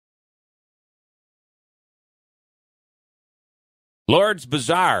Lourdes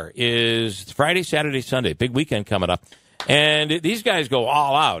Bazaar is Friday, Saturday, Sunday. Big weekend coming up. And these guys go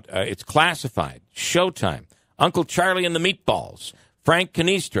all out. It's Classified, Showtime, Uncle Charlie and the Meatballs, Frank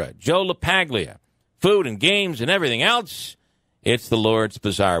Canistra, Joe LaPaglia, food and games and everything else. It's the Lourdes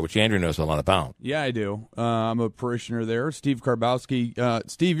Bazaar, which Andrew knows a lot about. Yeah, I do. I'm a parishioner there. Steve Karbowski.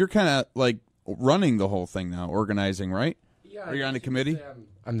 Steve, you're kind of like running the whole thing now, organizing, right? Yeah. Are you on the committee?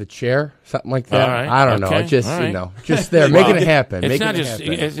 I'm the chair, something like that. Right. I don't know. Just just there, making it happen. It's not just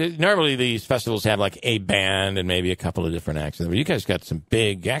normally these festivals have like a band and maybe a couple of different acts. But you guys got some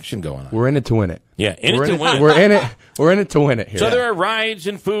big action going on. We're in it to win it. Yeah, in it to win it. We're in it to win it here. So there are rides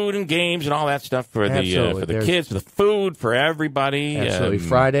and food and games and all that stuff for the kids, for the food, for everybody. Absolutely.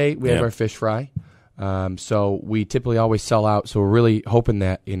 Friday we have our fish fry. So we typically always sell out. So we're really hoping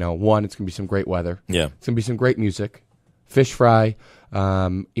that one, it's gonna be some great weather. Yeah, it's gonna be some great music. Fish fry.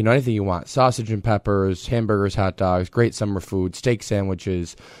 Anything you want. Sausage and peppers, hamburgers, hot dogs, great summer food, steak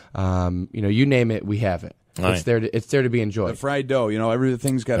sandwiches, you name it, we have it. It's there to be enjoyed. The fried dough,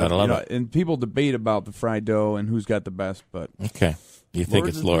 everything's got and people debate about the fried dough and who's got the best, but okay. You think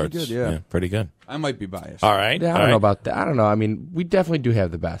it's Lourdes? Pretty good, yeah, pretty good. I might be biased. All right. Yeah, I don't know about that. I don't know. I mean, we definitely do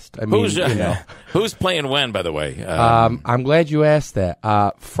have the best. I mean, who's playing when, by the way? I'm glad you asked that.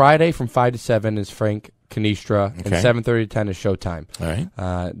 Friday from 5 to 7 is Frank Canistra, and 7:30 to 10 is Showtime. All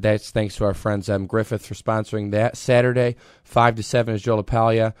right. That's thanks to our friends Griffith for sponsoring that. Saturday, 5 to 7 is Joe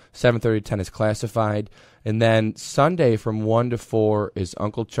LaPaglia, 7:30 to 10 is Classified. And then Sunday from 1 to 4 is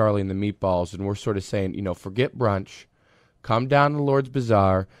Uncle Charlie and the Meatballs. And we're sort of saying, forget brunch. Come down to Lourdes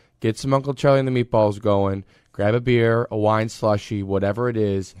Bazaar, get some Uncle Charlie and the Meatballs going, grab a beer, a wine slushie, whatever it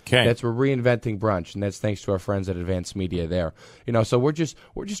is. Okay. We're reinventing brunch, and that's thanks to our friends at Advanced Media there. So we're just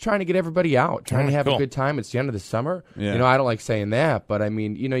trying to get everybody out, trying to have a good time. It's the end of the summer. Yeah. I don't like saying that, but I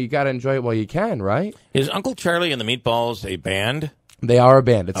mean, you got to enjoy it while you can, right? Is Uncle Charlie and the Meatballs a band? They are a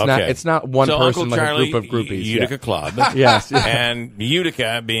band. It's not one person, Uncle Charlie, like a group of groupies. Utica Club. Yes. And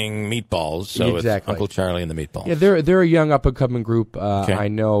Utica being Meatballs, so exactly. It's Uncle Charlie and the Meatballs. Yeah, they're a young up-and-coming group. I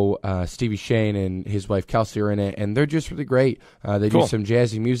know Stevie Shane and his wife Kelsey are in it, and they're just really great. They do some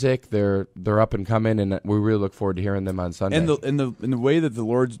jazzy music. They're up and coming, and we really look forward to hearing them on Sunday. And the way that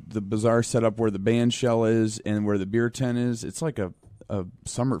the Bazaar set up, where the band shell is and where the beer tent is, it's like a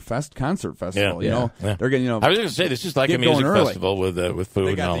summer concert festival. They're getting. I was going to say this is like a music festival with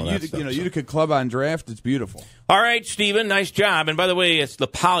food and all that stuff. Utica Club on draft. It's beautiful. All right, Stephen, nice job. And by the way, it's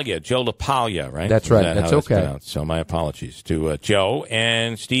LaPaglia, Joe LaPaglia, right? That's right. That's okay. So my apologies to Joe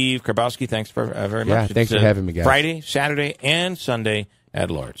and Steve Karbowski. Thanks very much. Yeah, thanks for having me, guys. Friday, Saturday, and Sunday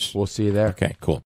at Lourdes. We'll see you there. Okay, cool.